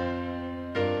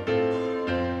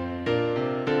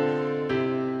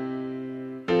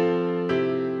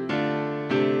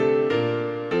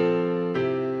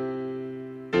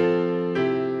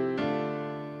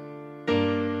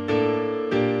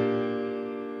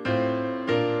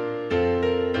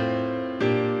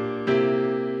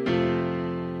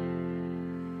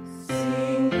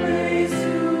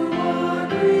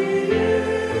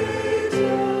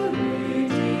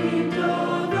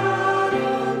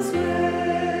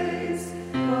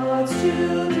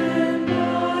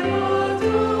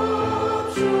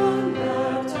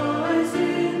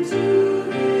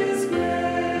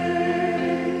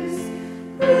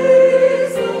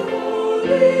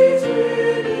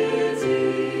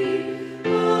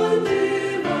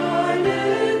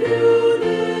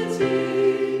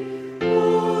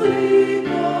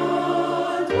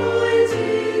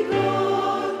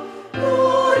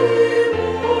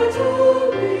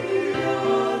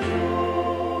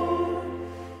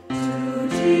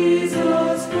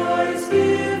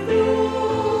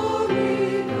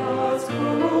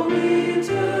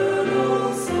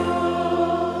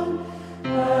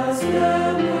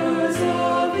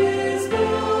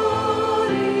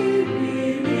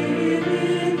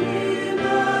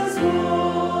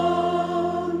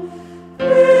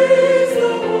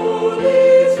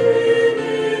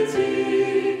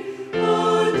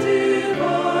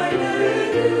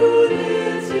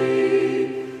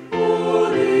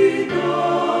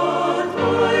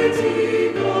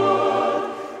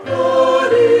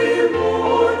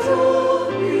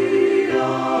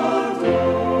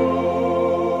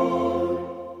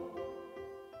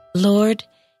 Lord,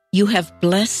 you have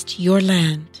blessed your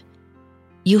land.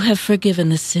 You have forgiven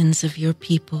the sins of your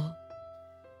people.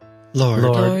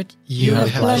 Lord, you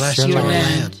have blessed your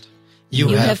land. You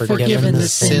have forgiven the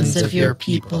sins of your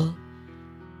people.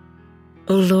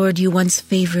 O Lord, you once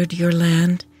favored your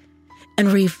land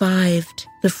and revived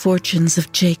the fortunes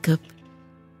of Jacob.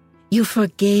 You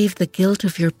forgave the guilt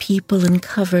of your people and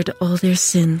covered all their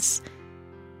sins.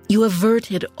 You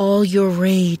averted all your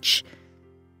rage.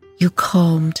 You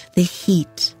calmed the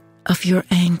heat of your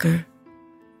anger.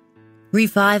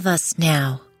 Revive us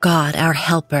now, God, our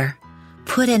helper.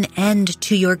 Put an end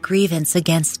to your grievance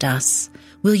against us.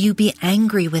 Will you be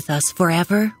angry with us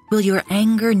forever? Will your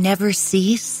anger never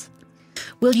cease?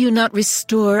 Will you not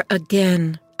restore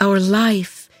again our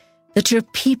life, that your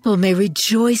people may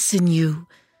rejoice in you?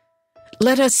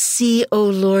 Let us see, O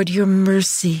Lord, your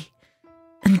mercy,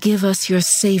 and give us your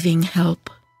saving help.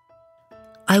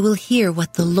 I will hear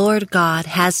what the Lord God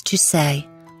has to say,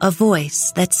 a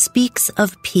voice that speaks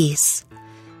of peace.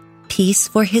 Peace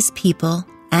for his people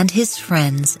and his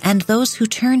friends and those who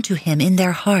turn to him in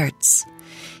their hearts.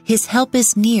 His help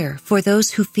is near for those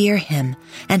who fear him,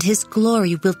 and his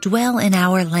glory will dwell in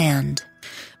our land.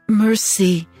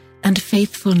 Mercy and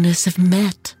faithfulness have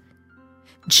met.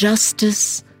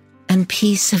 Justice and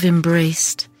peace have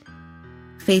embraced.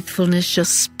 Faithfulness shall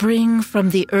spring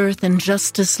from the earth, and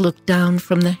justice look down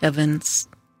from the heavens.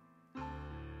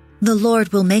 The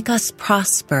Lord will make us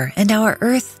prosper, and our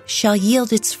earth shall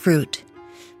yield its fruit.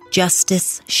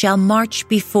 Justice shall march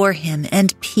before him,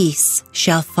 and peace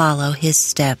shall follow his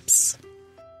steps.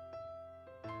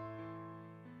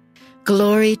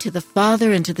 Glory to the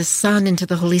Father, and to the Son, and to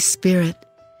the Holy Spirit.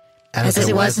 As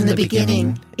it was in the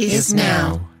beginning, is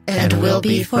now, and will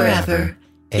be forever.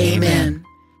 Amen.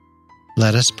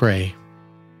 Let us pray.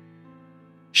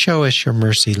 Show us your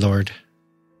mercy, Lord.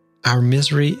 Our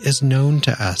misery is known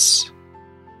to us.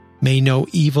 May no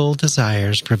evil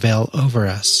desires prevail over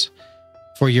us,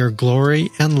 for your glory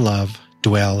and love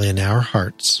dwell in our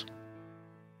hearts.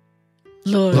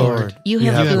 Lord, you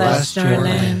have blessed our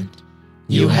land.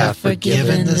 You have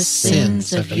forgiven the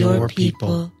sins of your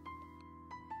people.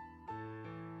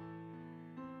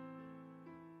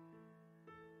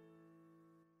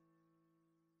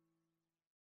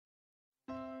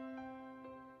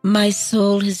 My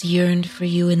soul has yearned for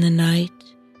you in the night,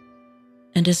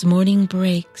 and as morning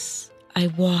breaks, I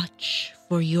watch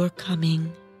for your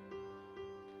coming.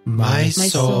 My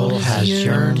soul has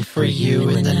yearned for you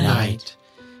in the night,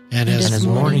 and as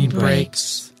morning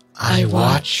breaks, I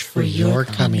watch for your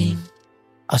coming.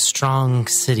 A strong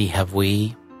city have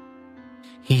we.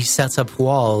 He sets up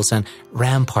walls and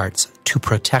ramparts to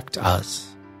protect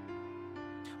us.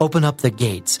 Open up the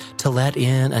gates to let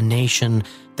in a nation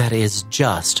that is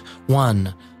just,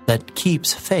 one that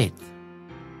keeps faith.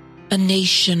 A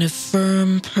nation of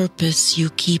firm purpose you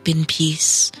keep in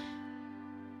peace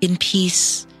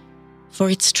for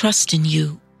its trust in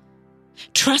you.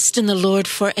 Trust in the Lord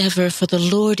forever, for the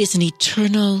Lord is an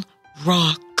eternal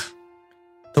rock.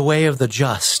 The way of the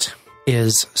just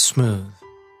is smooth.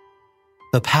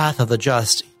 The path of the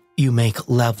just you make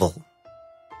level.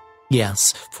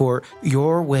 Yes, for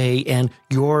your way and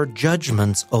your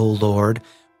judgments, O Lord,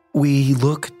 we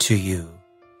look to you.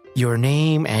 Your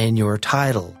name and your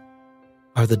title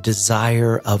are the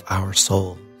desire of our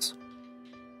souls.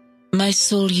 My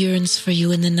soul yearns for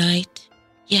you in the night.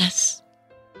 Yes,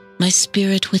 my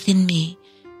spirit within me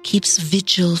keeps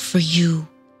vigil for you.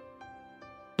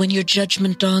 When your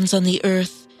judgment dawns on the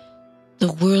earth,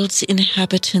 the world's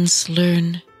inhabitants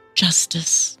learn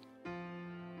justice.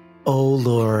 O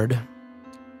Lord,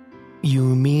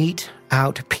 you mete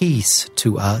out peace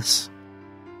to us,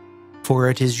 for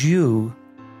it is you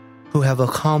who have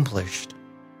accomplished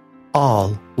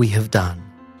all we have done.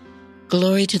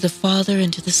 Glory to the Father,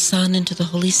 and to the Son, and to the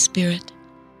Holy Spirit.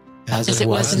 As it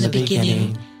was in the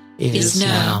beginning, is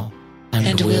now,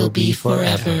 and will be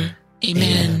forever.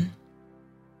 Amen.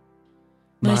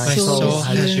 My soul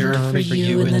has yearned for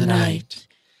you in the night,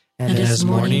 and as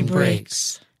morning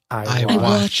breaks, I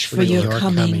watch for your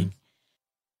coming.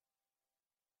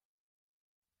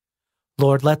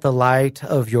 Lord, let the light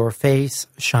of your face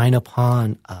shine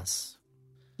upon us.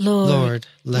 Lord,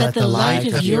 let the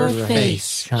light of your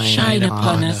face shine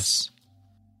upon us.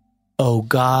 O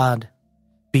God,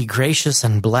 be gracious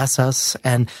and bless us,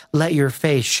 and let your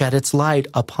face shed its light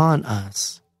upon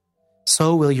us.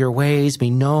 So will your ways be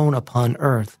known upon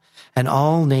earth, and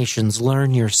all nations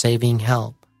learn your saving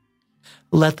help.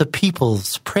 Let the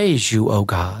peoples praise you, O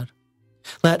God.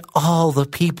 Let all the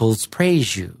peoples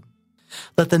praise you.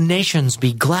 Let the nations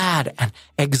be glad and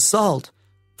exult,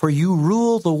 for you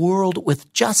rule the world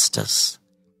with justice.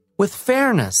 With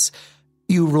fairness,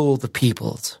 you rule the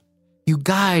peoples. You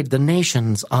guide the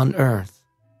nations on earth.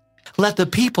 Let the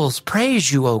peoples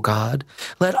praise you, O God.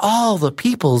 Let all the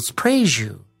peoples praise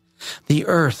you. The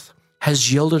earth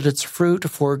has yielded its fruit,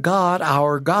 for God,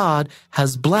 our God,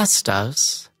 has blessed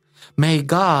us. May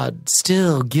God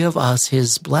still give us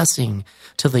his blessing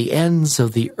till the ends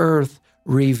of the earth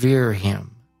revere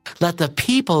him. Let the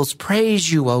peoples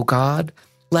praise you, O God.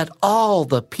 Let all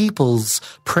the peoples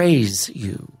praise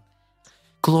you.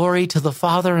 Glory to the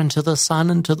Father, and to the Son,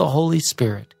 and to the Holy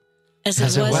Spirit. As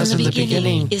it was in the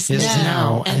beginning, is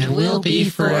now, and will be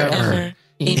forever.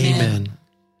 Amen.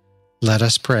 Let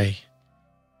us pray.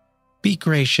 Be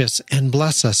gracious and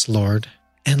bless us, Lord,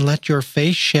 and let your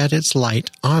face shed its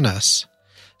light on us,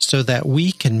 so that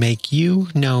we can make you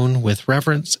known with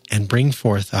reverence and bring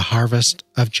forth a harvest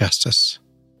of justice.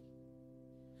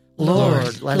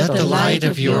 Lord, let the light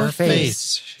of your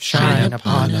face shine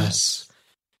upon us.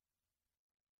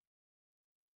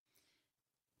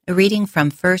 A reading from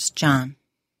 1 John.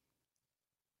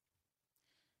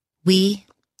 We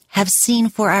have seen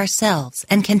for ourselves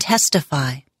and can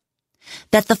testify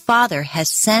that the Father has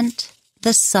sent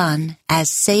the Son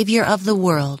as Savior of the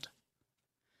world.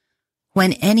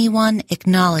 When anyone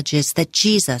acknowledges that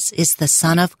Jesus is the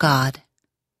Son of God,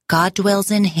 God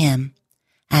dwells in him,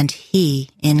 and he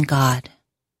in God.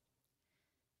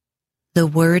 The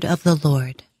word of the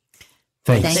Lord.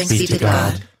 Thanks be to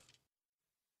God.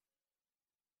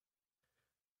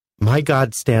 My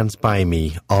God stands by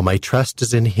me, all my trust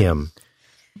is in him.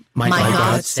 My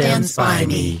God stands by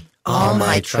me, all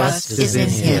my trust is in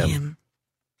him.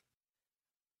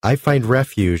 I find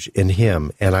refuge in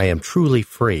him, and I am truly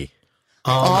free.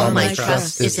 All my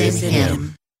trust is in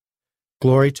him.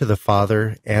 Glory to the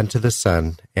Father, and to the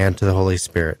Son, and to the Holy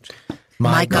Spirit.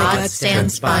 My God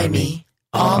stands by me,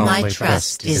 all my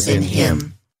trust is in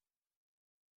him.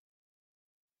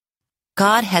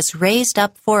 God has raised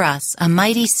up for us a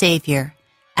mighty Savior,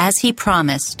 as he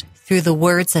promised through the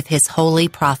words of his holy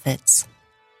prophets.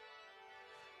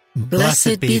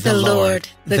 Blessed be the Lord,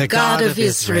 the God of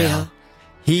Israel.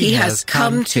 He has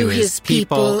come to his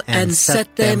people and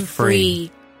set them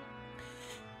free.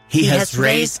 He has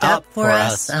raised up for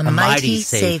us a mighty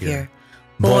Savior,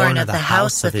 born of the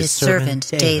house of his servant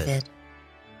David.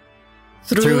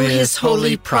 Through his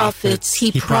holy prophets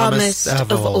he promised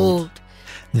of old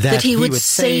that he would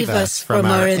save us from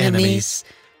our enemies,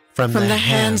 from the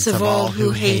hands of all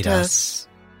who hate us.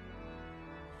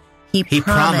 He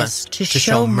promised to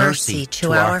show mercy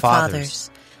to our fathers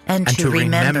and to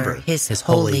remember his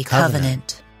holy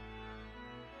covenant.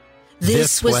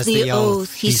 This was the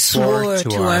oath he swore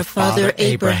to our father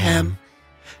Abraham,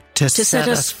 to set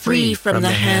us free from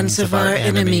the hands of our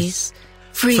enemies,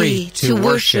 free to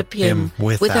worship him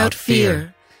without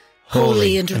fear,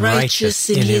 holy and righteous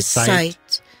in his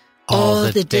sight,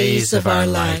 all the days of our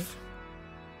life.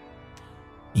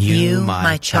 You,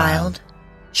 my child,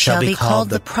 shall be called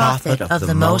the prophet of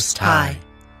the Most High,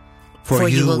 for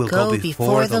you will go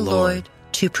before the Lord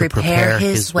to prepare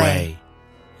his way,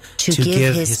 to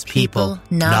give his people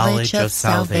knowledge of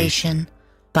salvation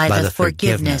by the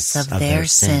forgiveness of their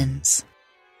sins.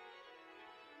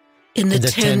 In the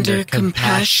tender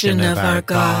compassion of our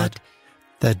God,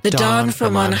 the dawn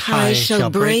from on high shall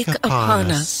break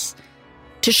upon us,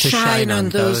 to shine on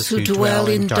those who dwell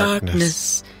in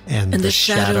darkness and the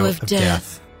shadow of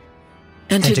death,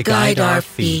 and to guide our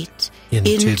feet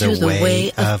into the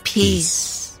way of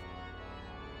peace.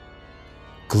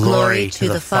 Glory to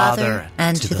the Father,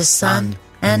 and to the Son,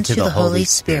 and to the Holy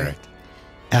Spirit,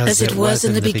 as it was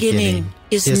in the beginning,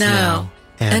 is now,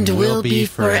 and will be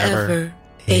forever.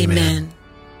 Amen.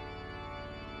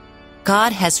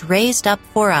 God has raised up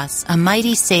for us a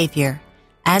mighty Savior,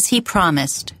 as he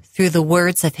promised through the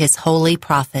words of his holy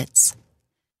prophets.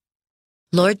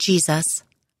 Lord Jesus,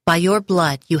 by your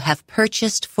blood you have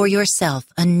purchased for yourself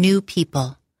a new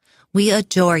people. We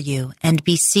adore you and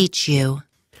beseech you.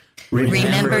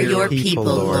 Remember your people,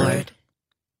 Lord.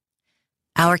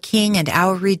 Our King and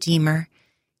our Redeemer,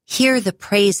 hear the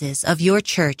praises of your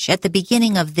church at the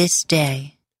beginning of this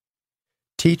day.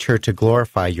 Teach her to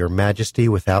glorify your majesty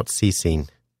without ceasing.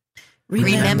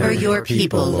 Remember your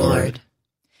people, Lord.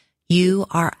 You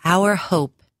are our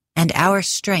hope and our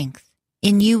strength.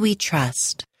 In you we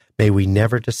trust. May we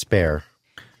never despair.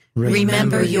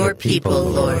 Remember your people,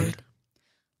 Lord.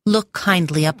 Look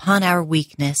kindly upon our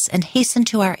weakness and hasten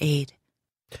to our aid.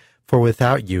 For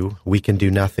without you, we can do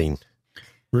nothing.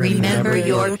 Remember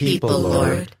your people,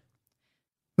 Lord.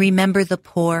 Remember the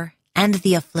poor and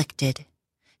the afflicted.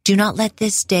 Do not let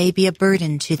this day be a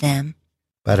burden to them,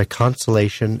 but a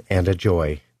consolation and a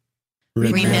joy.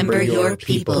 Remember your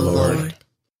people, Lord.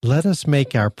 Let us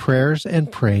make our prayers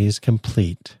and praise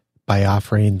complete by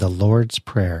offering the Lord's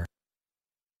Prayer.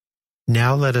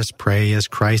 Now let us pray as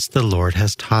Christ the Lord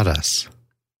has taught us.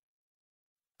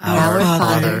 Our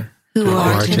Father, who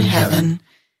art in heaven,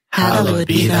 hallowed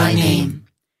be thy name.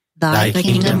 Thy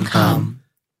kingdom come,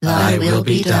 thy will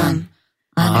be done,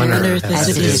 on earth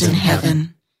as it is in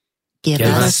heaven. Give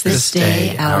us this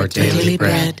day our daily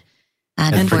bread,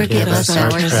 And forgive us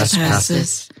our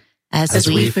trespasses, as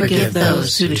we forgive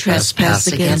those who trespass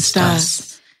against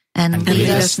us. And lead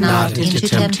us not into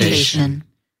temptation,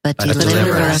 but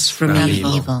deliver us from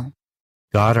evil.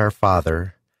 God our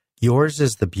Father, yours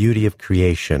is the beauty of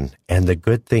creation and the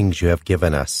good things you have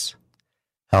given us.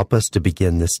 Help us to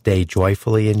begin this day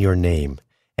joyfully in your name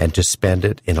and to spend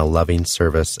it in a loving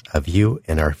service of you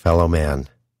and our fellow man.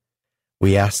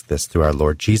 We ask this through our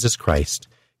Lord Jesus Christ,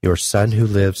 your Son who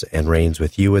lives and reigns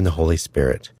with you in the Holy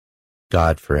Spirit,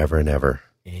 God forever and ever.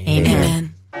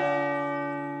 Amen.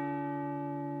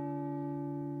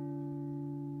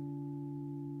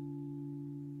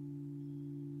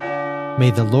 May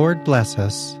the Lord bless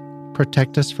us,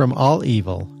 protect us from all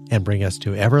evil, and bring us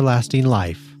to everlasting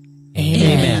life.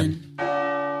 Amen.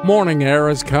 Morning Air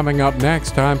is coming up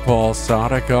next. I'm Paul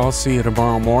Sadek. I'll see you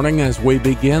tomorrow morning as we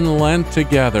begin Lent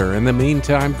together. In the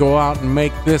meantime, go out and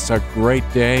make this a great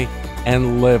day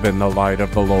and live in the light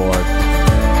of the Lord.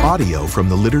 Audio from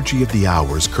the Liturgy of the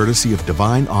Hours, courtesy of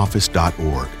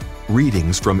DivineOffice.org.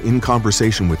 Readings from In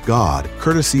Conversation with God,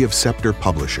 courtesy of Scepter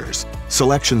Publishers.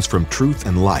 Selections from Truth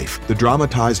and Life, the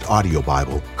dramatized audio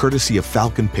Bible, courtesy of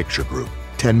Falcon Picture Group.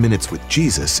 10 Minutes with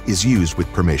Jesus is used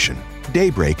with permission.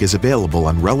 Daybreak is available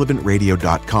on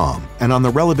relevantradio.com and on the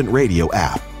Relevant Radio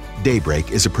app.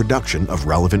 Daybreak is a production of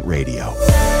Relevant Radio.